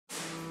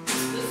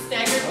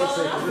let's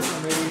say for this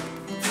one maybe.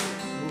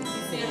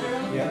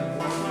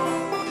 Yeah.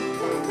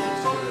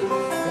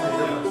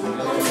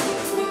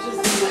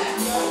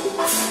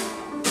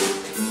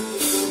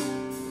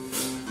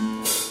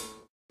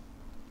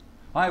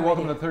 Hi,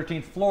 welcome to the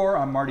 13th floor.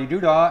 I'm Marty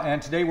Duda,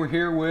 and today we're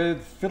here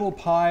with Fiddle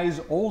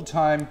Pie's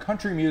old-time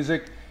country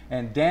music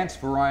and dance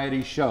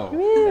variety show.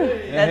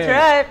 That's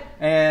right.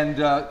 And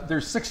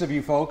there's 6 of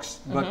you folks,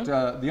 but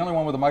the only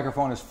one with a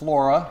microphone is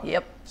Flora.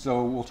 Yep.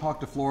 So we'll talk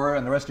to Flora,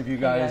 and the rest of you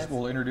guys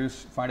will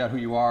introduce, find out who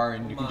you are,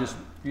 and you can just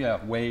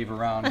wave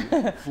around,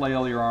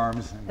 flail your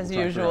arms. As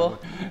usual.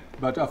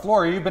 But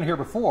Flora, you've been here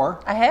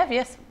before. I have,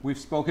 yes. We've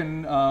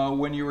spoken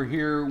when you were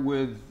here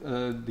with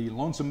the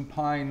Lonesome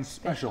Pine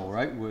special,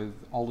 right? With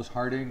Aldous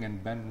Harding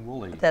and Ben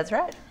Woolley. That's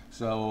right.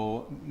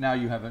 So now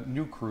you have a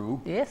new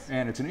crew. Yes.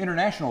 And it's an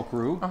international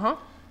crew.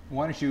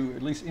 Why don't you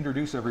at least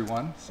introduce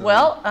everyone? So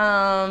well,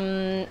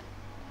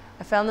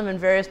 I found them in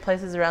various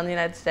places around the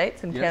United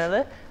States and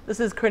Canada. This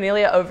is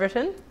Cornelia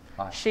Overton.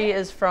 Hi. She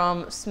is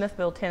from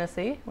Smithville,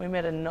 Tennessee. We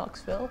met in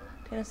Knoxville,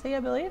 Tennessee, I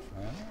believe.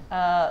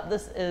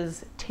 This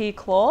is T.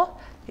 Claw.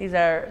 He's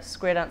our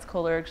square dance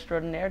caller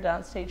extraordinaire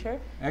dance teacher.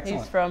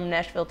 Excellent. He's from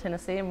Nashville,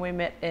 Tennessee, and we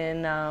met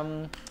in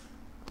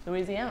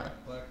Louisiana.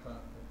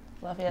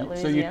 Lafayette,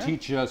 Louisiana. So you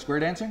teach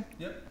square dancing?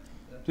 Yep.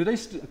 Do they?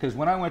 Because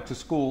when I went to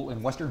school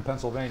in Western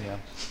Pennsylvania,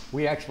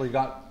 we actually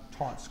got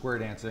taught square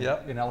dancing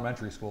in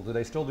elementary school. Do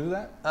they still do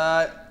that?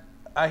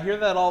 I hear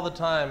that all the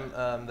time,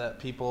 that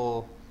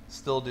people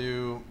still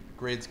do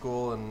grade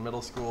school and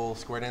middle school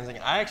square dancing.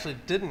 I actually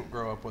didn't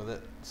grow up with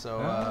it,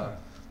 so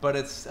but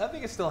I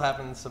think it still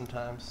happens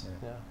sometimes.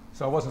 Yeah.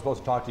 So I wasn't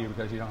supposed to talk to you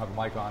because you don't have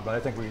a mic on, but I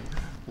think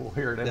we'll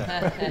hear it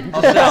anyway.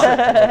 I'll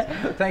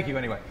shout. Thank you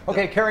anyway.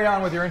 Okay, carry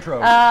on with your intro.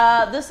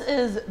 This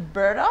is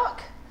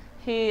Burdock.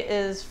 He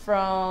is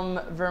from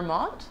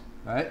Vermont,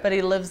 but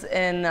he lives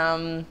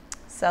in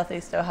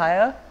southeast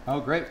Ohio. Oh,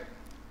 great.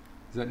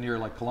 Is that near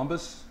like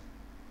Columbus?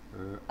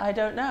 I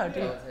don't know.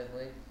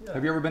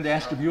 Have you ever been to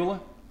Ashtabula?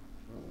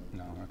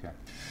 No, okay.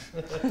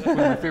 One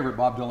of my favorite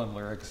Bob Dylan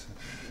lyrics,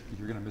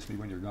 "You're going to miss me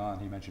when you're gone,"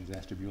 he mentions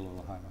Ashtabula,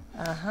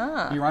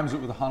 Ohio. He rhymes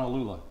it with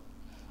Honolulu.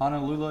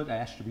 Honolulu to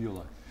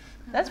Ashtabula.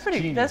 That's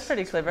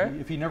pretty clever.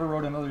 If he never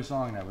wrote another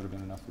song, that would have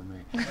been enough for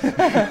me.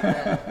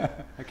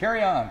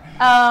 Carry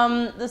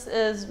on. This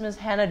is Ms.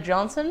 Hannah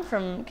Johnson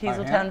from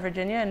Kieseltown,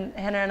 Virginia, and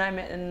Hannah and I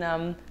met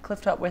in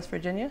Clifftop, West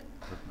Virginia.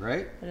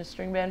 Great. At a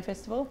string band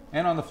festival.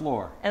 And on the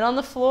floor. And on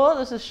the floor,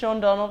 this is Sean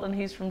Donald, and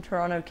he's from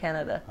Toronto,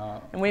 Canada.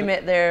 And we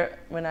met there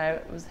when I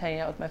was hanging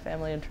out with my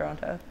family in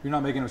Toronto. You're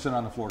not making him sit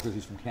on the floor because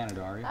he's from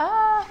Canada, are you?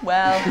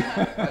 Well,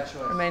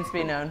 remains to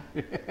be known.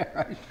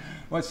 Right.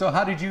 Well, so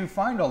how did you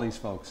find all these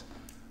folks?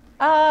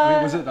 I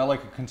mean, was it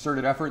like a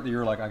concerted effort that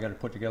you're like, I got to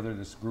put together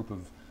this group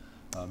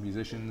of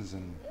musicians?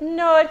 And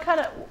no, I kind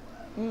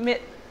of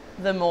met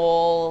them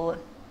all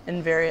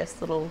in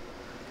various little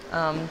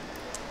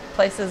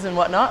places and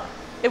whatnot.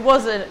 It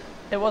was an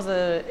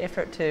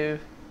effort to,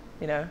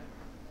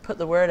 put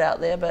the word out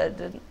there, but it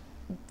didn't,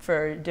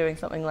 for doing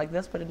something like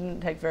this. But it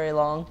didn't take very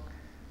long,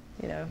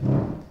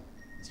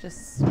 It's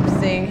just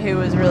seeing who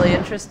was really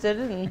interested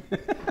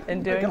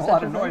in doing a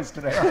lot of noise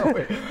today, aren't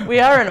we? We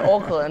are in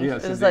Auckland.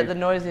 Yes, it's like the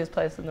noisiest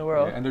place in the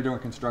world. Yeah, and they're doing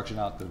construction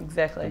out the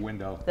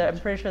window. I'm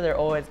pretty sure they're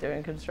always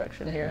doing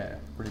construction here.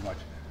 Yeah, pretty much.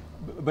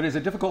 But is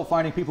it difficult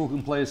finding people who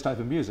can play this type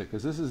of music?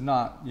 Because this is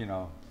not,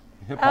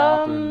 hip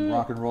hop and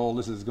rock and roll.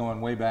 This is going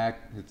way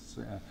back. It's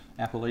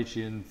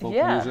Appalachian folk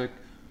music.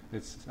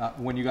 It's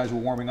when you guys were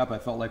warming up, I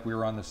felt like we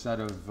were on the set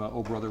of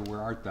Oh Brother,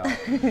 Where Art Thou?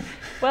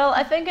 Well,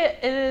 I think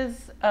it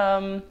is.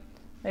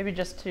 Maybe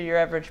just to your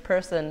average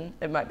person,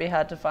 it might be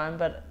hard to find,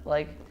 but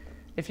like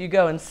if you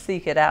go and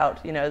seek it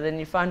out, then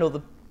you find all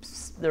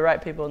the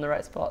right people in the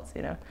right spots,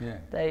 Yeah.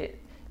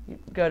 You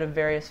go to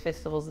various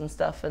festivals and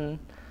stuff, and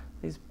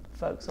these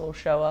folks all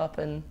show up,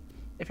 and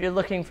if you're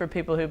looking for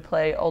people who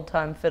play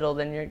old-time fiddle,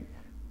 then you're,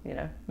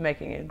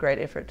 making a great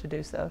effort to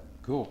do so.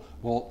 Cool.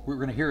 Well, we're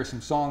going to hear some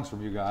songs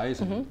from you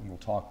guys, and we'll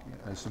talk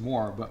some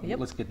more, but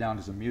let's get down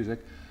to some music.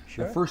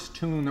 Sure. The first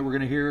tune that we're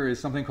going to hear is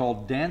something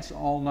called Dance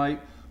All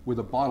Night with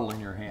a Bottle in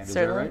Your Hand. Is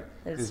that right?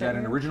 Is that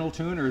an original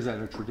tune, or is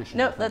that a traditional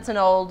No, tune? that's an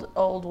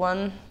old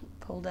one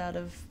pulled out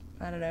of,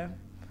 I don't know,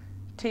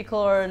 T.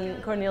 Claw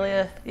and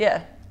Cornelia.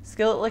 Yeah,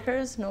 Skillet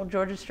Lickers, an old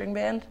Georgia string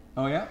band.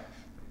 Oh, yeah?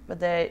 But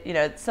they,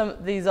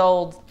 these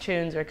old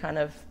tunes are kind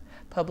of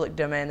public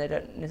domain. They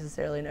don't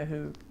necessarily know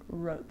who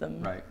wrote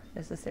them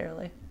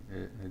necessarily.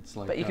 It's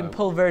like, but you can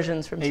pull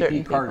versions from certain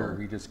people. Carter,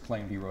 he just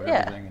claimed he wrote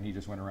everything, and he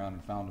just went around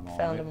and found them all.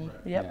 Found them,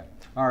 yep. Yeah.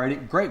 All righty,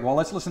 great. Well,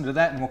 let's listen to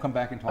that, and we'll come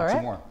back and talk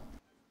some more.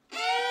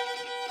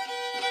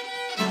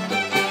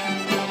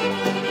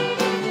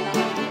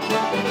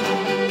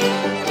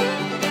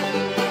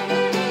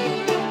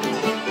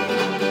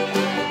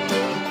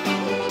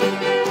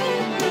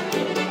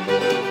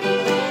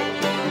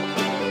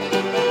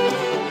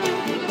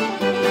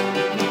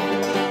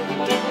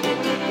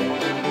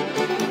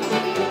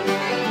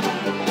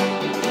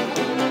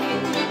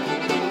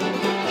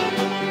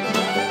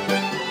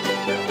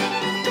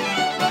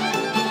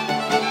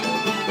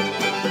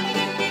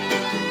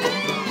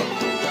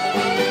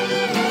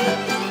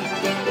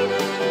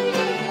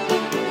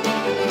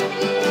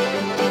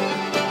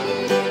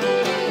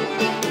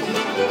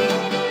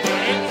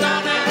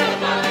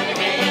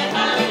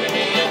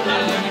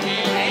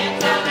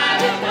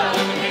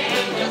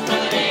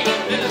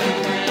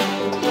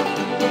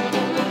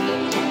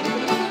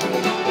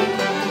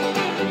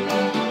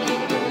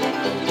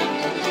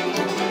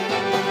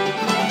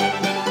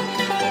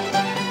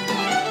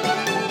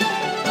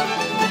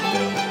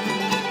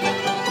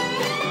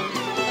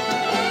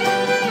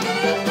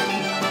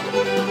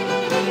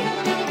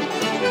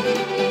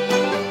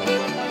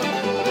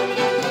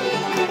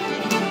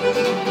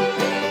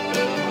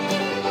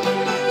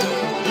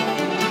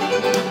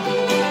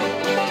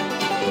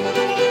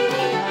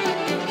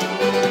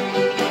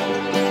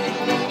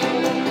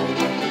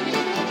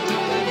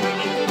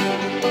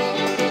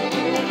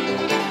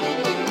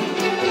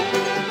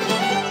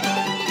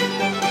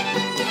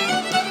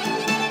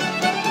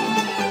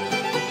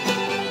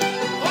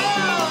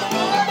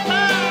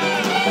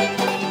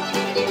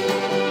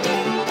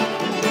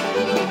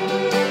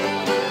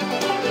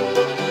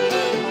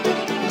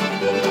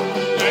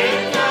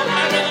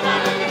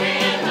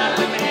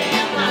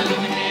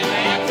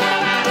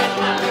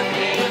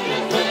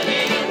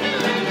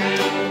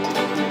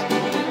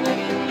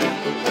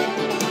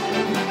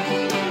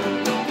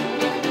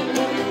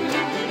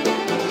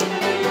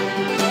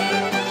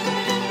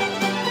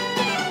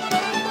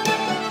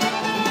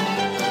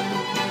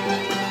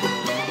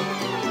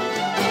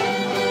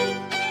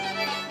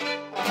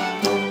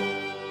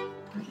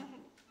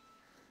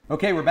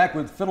 Okay, we're back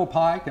with Fiddle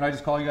Pie. Can I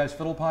just call you guys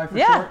Fiddle Pie for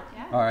short?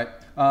 Yeah. All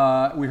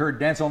right. We heard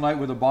Dance All Night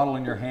with a Bottle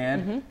in Your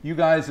Hand. You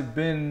guys have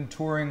been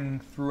touring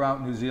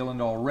throughout New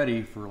Zealand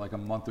already for like a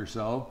month or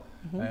so.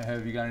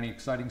 Have you got any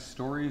exciting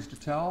stories to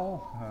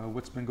tell?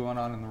 What's been going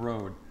on in the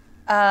road?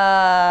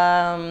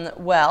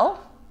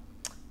 Well,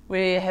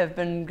 we have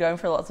been going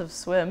for lots of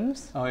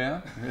swims. Oh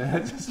yeah?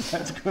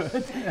 That's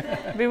good.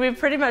 We've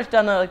pretty much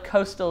done a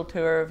coastal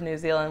tour of New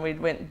Zealand. We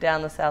went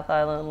down the South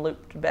Island and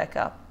looped back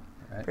up.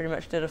 Right. Pretty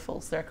much did a full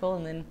circle,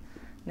 and then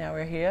now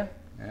we're here.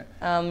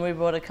 Yeah. We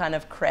bought a kind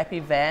of crappy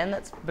van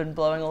that's been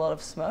blowing a lot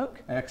of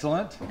smoke.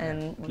 Excellent.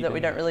 And that we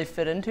don't really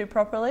fit into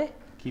properly.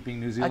 Keeping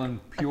New Zealand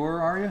pure,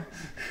 are you?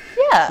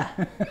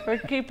 Yeah, we're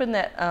keeping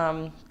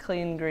that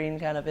clean green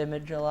kind of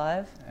image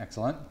alive.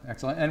 Excellent,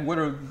 excellent. And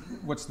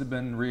what's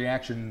been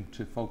reaction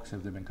to folks?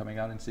 Have they been coming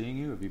out and seeing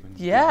you? Have you been?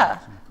 Yeah,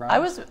 some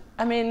crowds?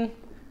 I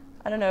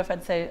don't know if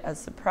I'd say as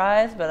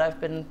surprised, but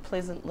I've been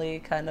pleasantly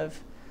kind of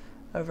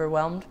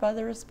overwhelmed by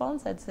the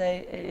response. I'd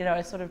say,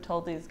 I sort of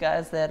told these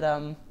guys that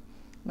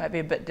might be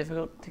a bit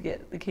difficult to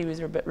get. The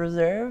Kiwis are a bit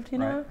reserved,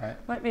 Right.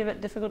 Might be a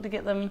bit difficult to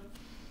get them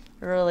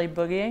really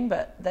boogieing,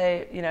 but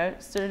they,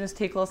 as soon as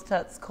Tiklo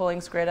starts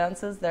calling square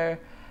dances, they're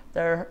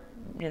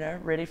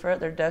ready for it.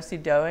 They're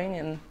do-si-doing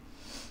and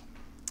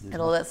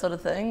all that sort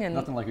of thing. And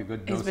nothing like a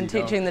good he's been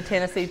teaching the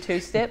Tennessee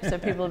two-step, so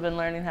people have been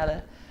learning how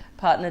to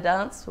partner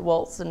dance,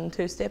 waltz and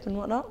two-step and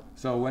whatnot.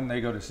 So when they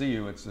go to see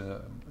you, it's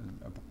an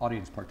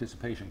audience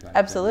participation kind of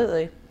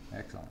Absolutely. thing.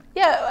 Excellent.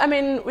 Yeah,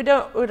 we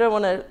don't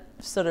want to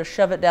sort of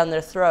shove it down their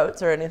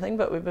throats or anything,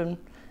 but we've been,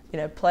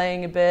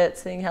 playing a bit,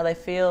 seeing how they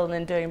feel, and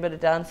then doing a bit of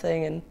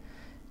dancing and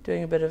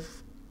doing a bit of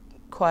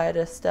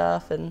quieter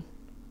stuff, and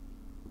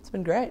it's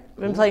been great.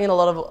 We've been playing in a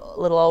lot of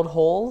little old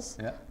halls,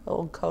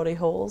 old Cody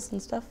halls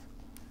and stuff.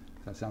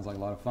 That sounds like a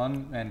lot of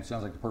fun, and it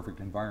sounds like the perfect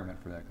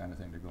environment for that kind of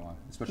thing to go on,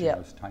 especially in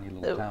those tiny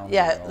little towns.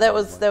 Yeah, that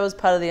was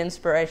part of the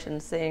inspiration,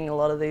 seeing a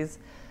lot of these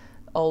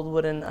old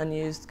wooden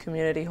unused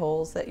community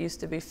halls that used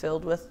to be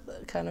filled with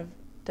kind of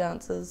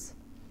dances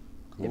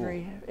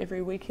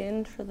every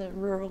weekend for the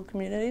rural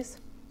communities.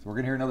 So we're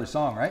going to hear another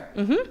song, right?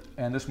 Mm-hmm.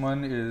 And this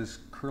one is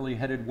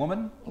Curly-Headed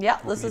Woman. Yeah.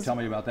 What can you tell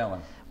me about that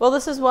one? Well,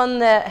 this is one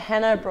that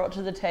Hannah brought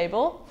to the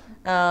table.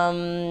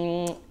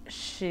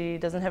 She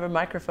doesn't have a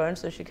microphone,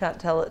 so she can't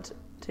tell it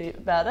to you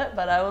about it,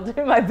 but I will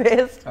do my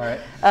best. All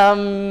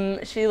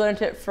right. She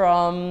learnt it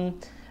from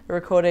a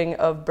recording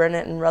of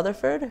Brennett and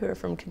Rutherford, who are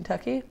from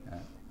Kentucky.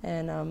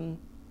 And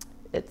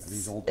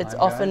it's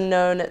often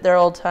known, they're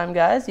old-time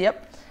guys,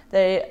 yep.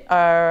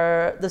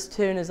 This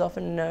tune is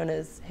often known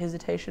as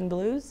Hesitation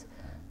Blues.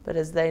 But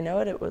as they know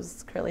it, it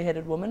was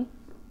Curly-Headed Woman.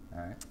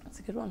 All right. That's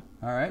a good one.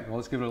 All right. Well,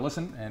 let's give it a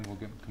listen, and we'll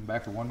come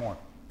back for one more.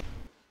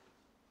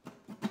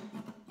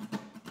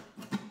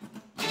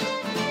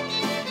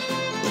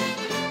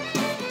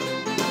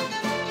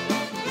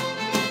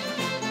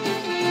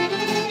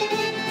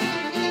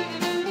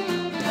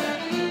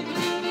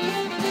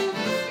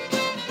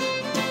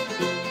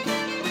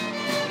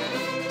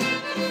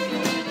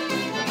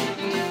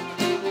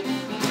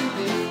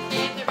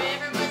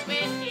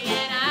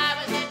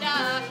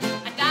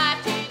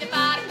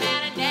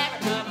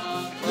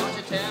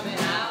 Tell me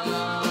how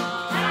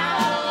long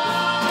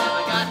have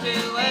I got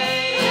to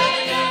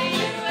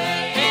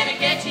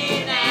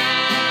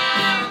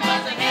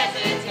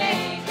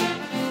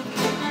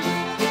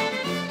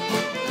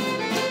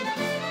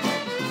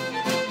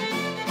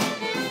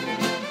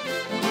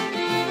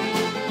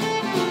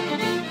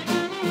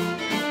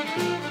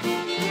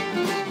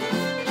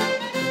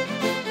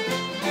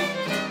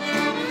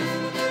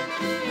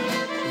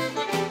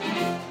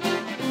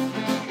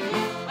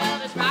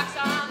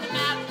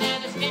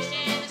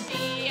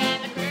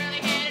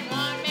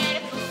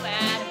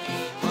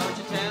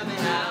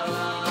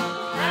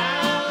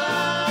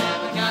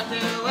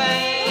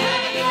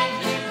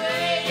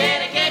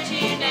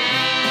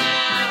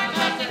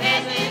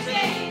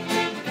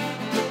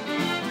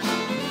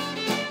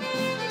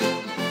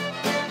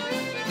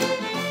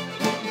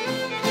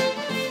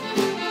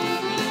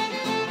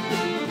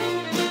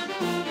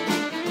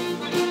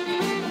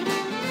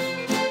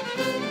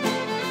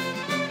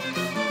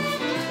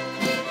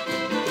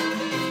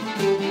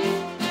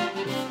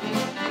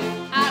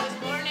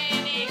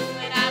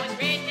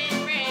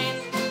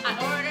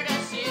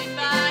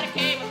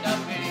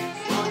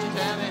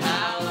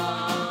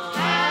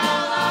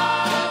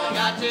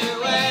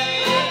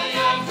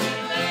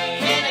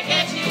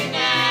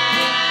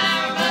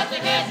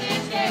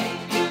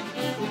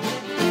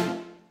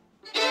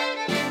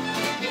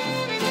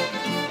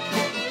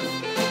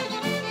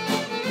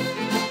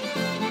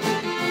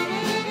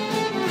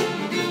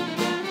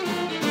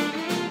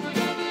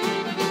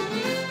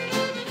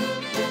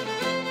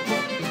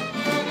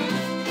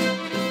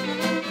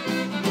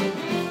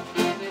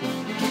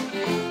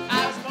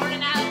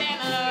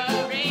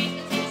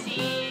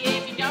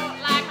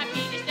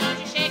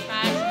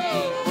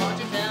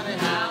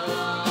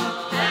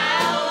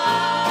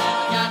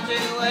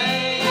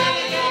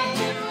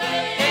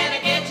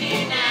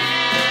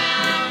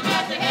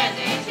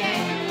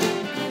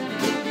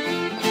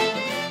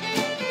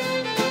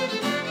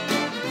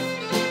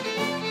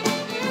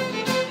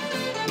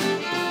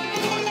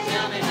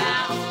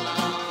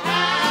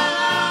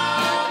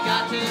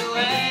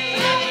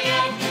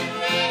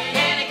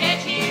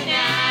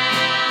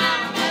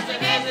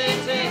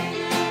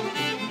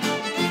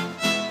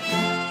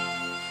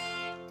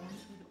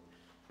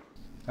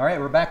All right,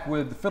 we're back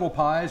with the Fiddle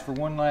Pies for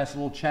one last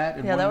little chat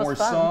and one more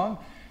fun. song.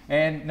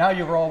 And now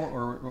you're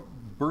all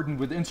burdened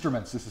with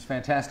instruments. This is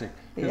fantastic.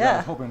 Because I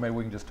was hoping maybe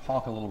we can just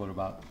talk a little bit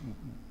about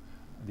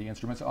the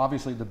instruments.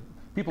 Obviously, the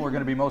people are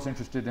going to be most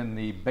interested in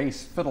the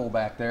bass fiddle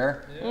back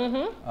there.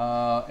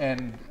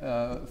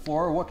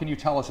 Flora, what can you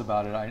tell us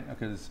about it?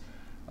 It is.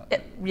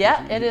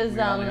 It's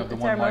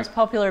our most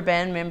popular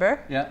band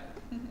member. Yeah.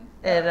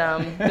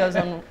 It goes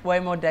on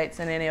way more dates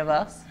than any of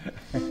us.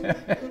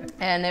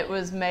 And it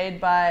was made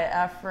by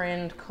our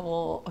friend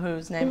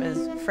whose name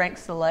is Frank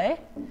Soleil.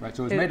 Right,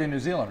 so it was made in New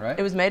Zealand, right?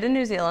 It was made in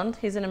New Zealand.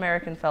 He's an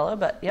American fellow,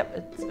 but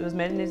yep, it was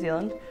made in New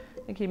Zealand.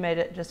 I think he made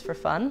it just for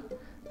fun.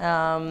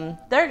 They're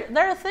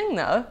a thing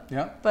though.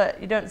 Yeah. But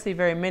you don't see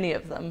very many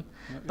of them.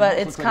 Yeah, but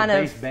it's kind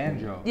of bass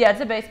banjo. Yeah,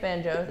 it's a bass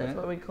banjo. That's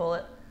what we call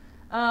it.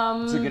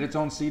 Does it get its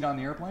own seat on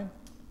the airplane?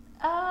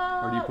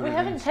 We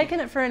haven't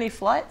taken it for any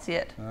flights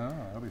yet. Oh,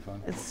 that'll be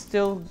fun. It's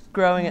still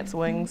growing its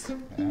wings.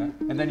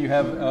 And then you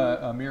have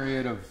a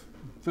myriad of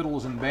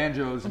fiddles and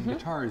banjos and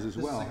guitars as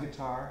well. This is a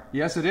guitar.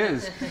 Yes, it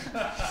is.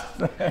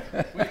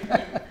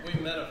 we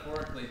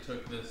metaphorically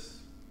took this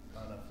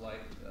on a flight,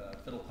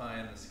 Fiddle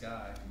Pie in the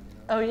Sky.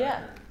 Oh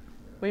yeah.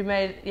 We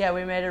made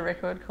a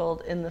record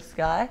called In the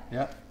Sky.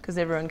 Yeah. Because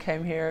everyone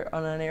came here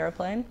on an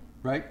airplane.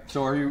 Right.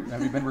 So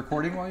have you been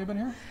recording while you've been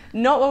here?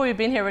 Not while we've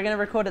been here. We're going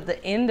to record at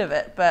the end of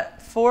it. But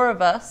 4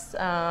 of us,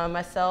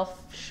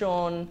 myself,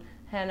 Sean,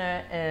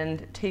 Hannah,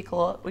 and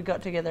T-Claw, we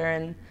got together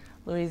in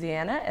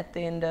Louisiana at the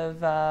end of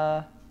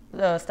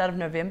the start of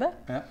November.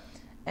 Yeah.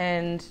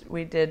 And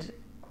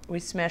we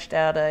smashed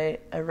out a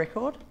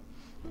record,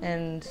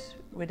 and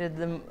we did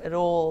it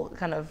all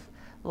kind of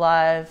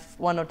live,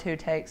 1 or 2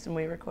 takes, and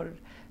we recorded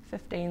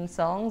 15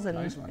 songs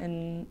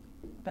in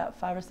about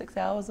 5 or 6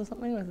 hours or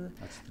something with a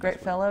great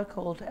fellow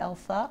called Al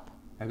Tharp.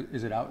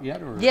 Is it out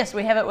yet? Or? Yes,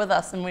 we have it with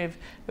us, and we've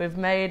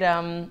made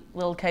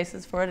little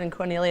cases for it, and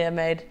Cornelia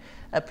made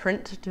a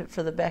print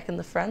for the back and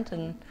the front,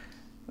 and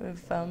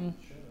we've got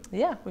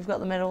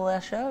them at all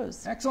our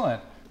shows.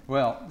 Excellent.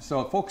 Well,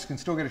 so folks can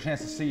still get a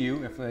chance to see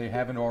you if they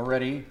haven't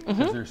already,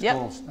 because there's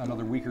still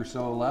another week or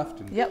so left.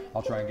 And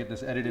I'll try and get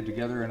this edited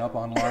together and up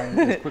online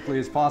as quickly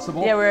as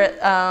possible. Yeah, we're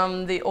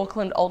at the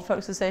Auckland Old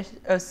Folks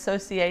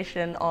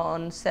Association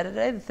on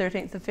Saturday, the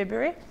 13th of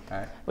February,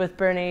 with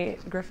Bernie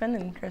Griffin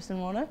and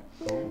Kirsten Warner.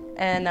 Cool.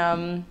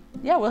 And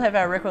we'll have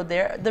our record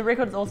there. The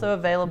record's also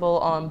available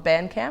on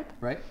Bandcamp.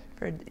 Right.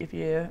 If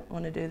you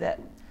want to do that.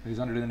 It is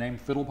under the name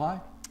Fiddle Pie?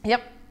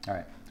 Yep. All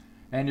right.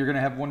 And you're going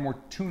to have one more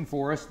tune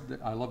for us.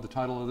 I love the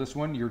title of this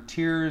one. Your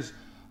Tears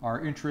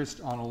Are Interest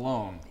on a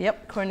Loan.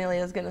 Yep,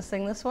 Cornelia's going to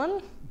sing this one.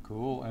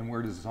 Cool. And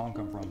where does the song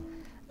come from?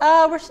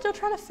 We're still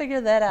trying to figure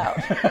that out.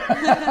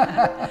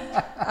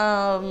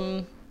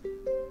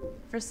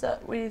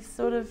 We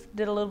sort of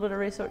did a little bit of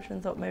research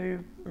and thought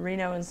maybe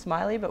Reno and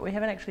Smiley, but we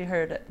haven't actually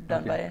heard it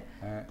done by...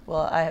 Right.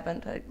 Well, I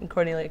haven't.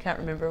 Cornelia can't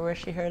remember where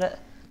she heard it.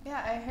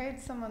 Yeah, I heard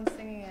someone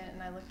singing it,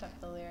 and I looked up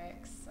the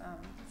lyrics.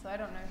 So I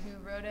don't know who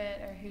wrote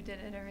it or who did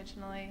it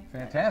originally.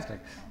 Fantastic.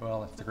 Well,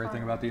 that's the great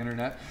thing about the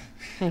internet.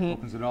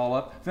 Opens it all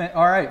up.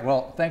 All right.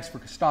 Well, thanks for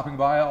stopping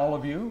by, all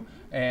of you.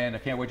 And I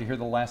can't wait to hear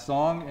the last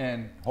song.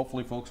 And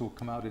hopefully folks will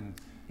come out and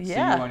see you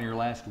on your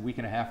last week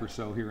and a half or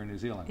so here in New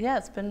Zealand. Yeah,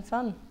 it's been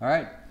fun. All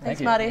right.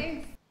 Thanks, Marty.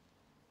 Thanks.